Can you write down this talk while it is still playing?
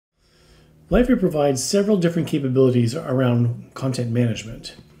Liferay provides several different capabilities around content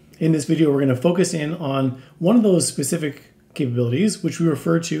management. In this video, we're going to focus in on one of those specific capabilities, which we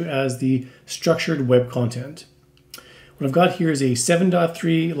refer to as the structured web content. What I've got here is a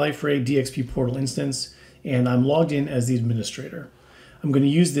 7.3 Liferay DXP portal instance, and I'm logged in as the administrator. I'm going to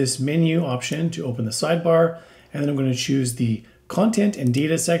use this menu option to open the sidebar, and then I'm going to choose the content and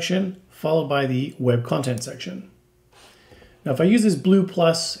data section, followed by the web content section. Now, if I use this blue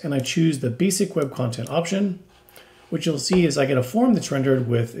plus and I choose the basic web content option, what you'll see is I get a form that's rendered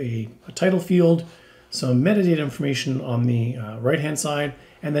with a title field, some metadata information on the right-hand side,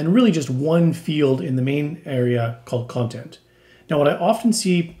 and then really just one field in the main area called content. Now, what I often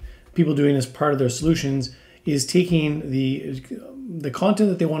see people doing as part of their solutions is taking the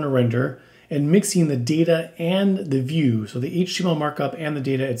content that they want to render and mixing the data and the view, so the HTML markup and the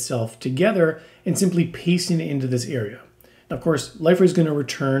data itself together, and simply pasting it into this area. Now, of course, Liferay is going to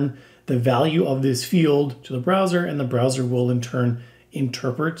return the value of this field to the browser, and the browser will in turn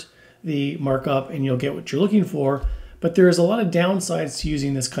interpret the markup and you'll get what you're looking for. But there is a lot of downsides to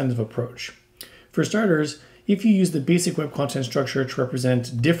using this kind of approach. For starters, if you use the basic web content structure to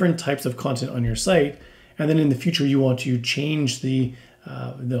represent different types of content on your site, and then in the future you want to change the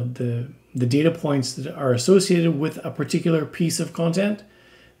data points that are associated with a particular piece of content,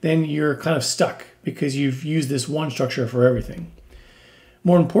 then you're kind of stuck because you've used this one structure for everything.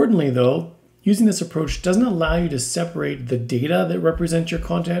 More importantly though, using this approach doesn't allow you to separate the data that represents your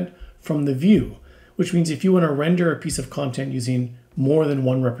content from the view, which means if you want to render a piece of content using more than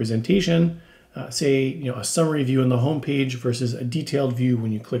one representation, say a summary view on the home page versus a detailed view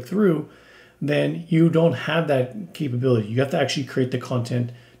when you click through, then you don't have that capability. You have to actually create the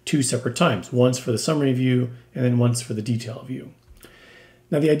content two separate times, once for the summary view and then once for the detail view.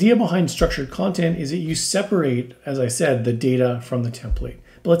 Now, the idea behind structured content is that you separate, as I said, the data from the template.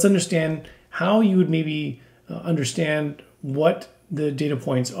 But let's understand how you would maybe understand what the data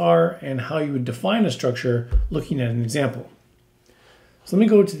points are and how you would define a structure looking at an example. So let me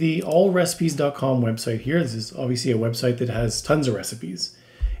go to the allrecipes.com website here. This is obviously a website that has tons of recipes.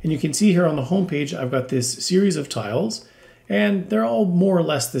 And you can see here on the home page, I've got this series of tiles, and they're all more or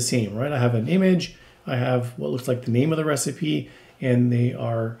less the same, right? I have an image, I have what looks like the name of the recipe, and they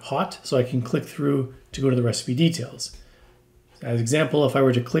are hot, so I can click through to go to the recipe details. As example, if I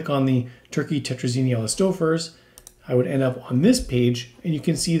were to click on the turkey tetrazzini alla stofers, I would end up on this page, and you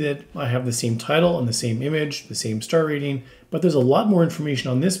can see that I have the same title and the same image, the same star rating, but there's a lot more information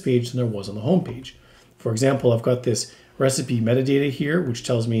on this page than there was on the home page. For example, I've got this recipe metadata here, which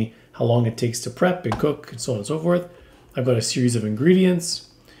tells me how long it takes to prep and cook and so on and so forth. I've got a series of ingredients.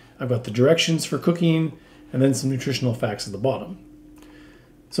 I've got the directions for cooking, and then some nutritional facts at the bottom.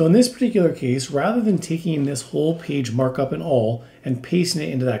 So in this particular case, rather than taking this whole page markup and all and pasting it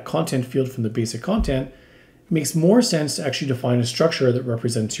into that content field from the basic content, it makes more sense to actually define a structure that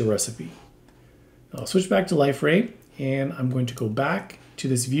represents your recipe. I'll switch back to Liferay, and I'm going to go back to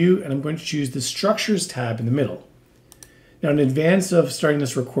this view, and I'm going to choose the Structures tab in the middle. Now, in advance of starting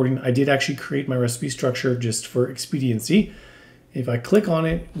this recording, I did actually create my recipe structure just for expediency. If I click on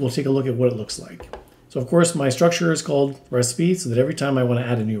it, we'll take a look at what it looks like. So of course, my structure is called recipe, so that every time I want to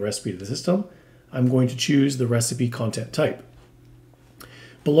add a new recipe to the system, I'm going to choose the recipe content type.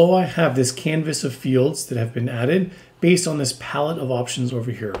 Below, I have this canvas of fields that have been added based on this palette of options over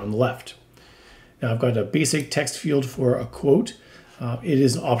here on the left. Now, I've got a basic text field for a quote. It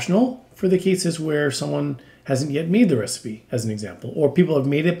is optional for the cases where someone hasn't yet made the recipe, as an example, or people have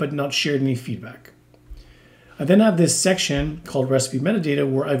made it but not shared any feedback. I then have this section called recipe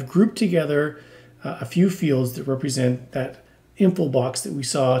metadata where I've grouped together a few fields that represent that info box that we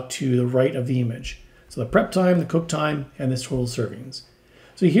saw to the right of the image. So the prep time, the cook time, and this total servings.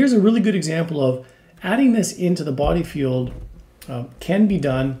 So here's a really good example of adding this into the body field can be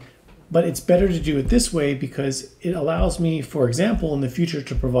done, but it's better to do it this way because it allows me, for example, in the future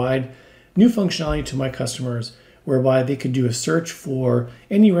to provide new functionality to my customers whereby they could do a search for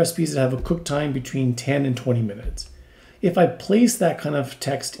any recipes that have a cook time between 10 and 20 minutes. If I place that kind of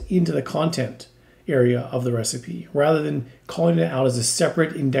text into the content area of the recipe, rather than calling it out as a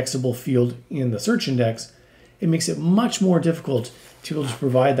separate indexable field in the search index, it makes it much more difficult to be able to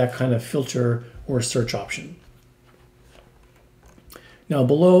provide that kind of filter or search option. Now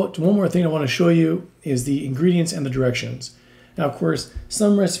below, one more thing I want to show you is the ingredients and the directions. Now, of course,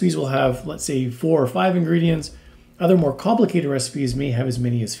 some recipes will have, let's say, 4 or 5 ingredients. Other more complicated recipes may have as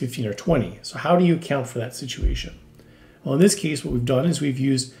many as 15 or 20. So how do you account for that situation? Well, in this case, what we've done is we've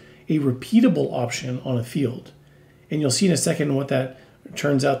used a repeatable option on a field. And you'll see in a second what that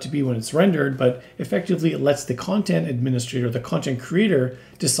turns out to be when it's rendered, but effectively it lets the content administrator, the content creator,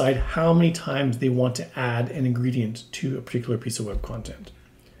 decide how many times they want to add an ingredient to a particular piece of web content.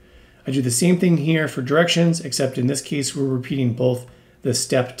 I do the same thing here for directions, except in this case, we're repeating both the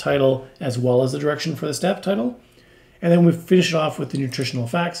step title as well as the direction for the step title. And then we finish it off with the nutritional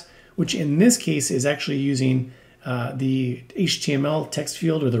facts, which in this case is actually using the HTML text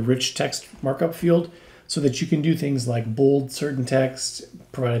field or the rich text markup field, so that you can do things like bold certain text,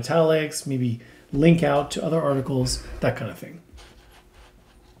 provide italics, maybe link out to other articles, that kind of thing.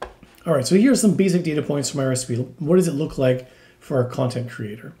 All right, so here's some basic data points for my recipe. What does it look like for our content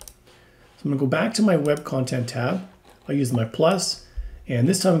creator? So I'm gonna go back to my web content tab. I'll use my plus, and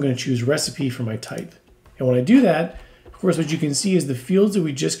this time I'm gonna choose recipe for my type. And when I do that, of course, what you can see is the fields that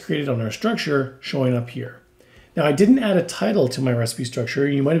we just created on our structure showing up here. Now, I didn't add a title to my recipe structure.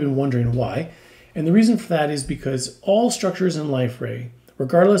 You might have been wondering why. And the reason for that is because all structures in Liferay,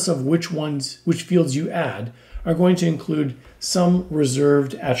 regardless of which fields you add, are going to include some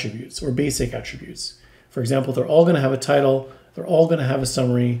reserved attributes or basic attributes. For example, they're all going to have a title, they're all going to have a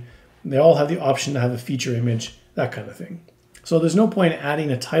summary, they all have the option to have a feature image, that kind of thing. So there's no point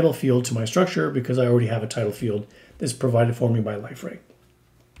adding a title field to my structure because I already have a title field that's provided for me by Liferay.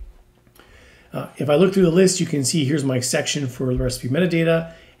 If I look through the list, you can see here's my section for the recipe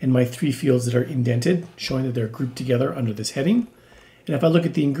metadata and my 3 fields that are indented, showing that they're grouped together under this heading. And if I look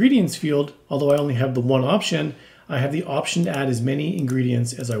at the ingredients field, although I only have the one option, I have the option to add as many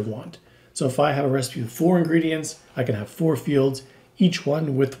ingredients as I want. So if I have a recipe with 4 ingredients, I can have 4 fields, each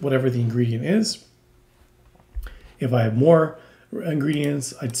one with whatever the ingredient is. If I have more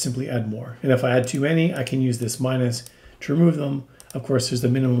ingredients, I'd simply add more. And if I add too many, I can use this minus to remove them. Of course, there's the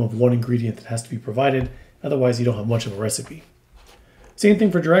minimum of 1 ingredient that has to be provided. Otherwise, you don't have much of a recipe. Same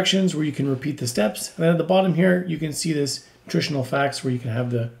thing for directions, where you can repeat the steps. And then at the bottom here, you can see this nutritional facts where you can have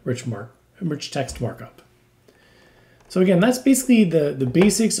the rich text markup. So again, that's basically the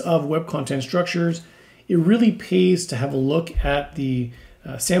basics of web content structures. It really pays to have a look at the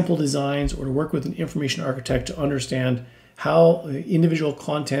sample designs or to work with an information architect to understand how the individual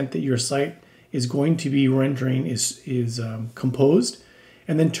content that your site is going to be rendering is composed,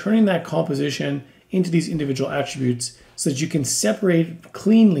 and then turning that composition into these individual attributes so that you can separate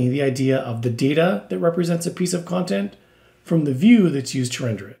cleanly the idea of the data that represents a piece of content from the view that's used to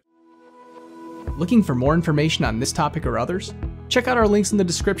render it. Looking for more information on this topic or others? Check out our links in the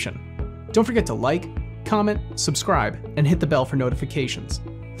description. Don't forget to like, comment, subscribe, and hit the bell for notifications.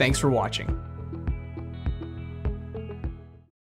 Thanks for watching.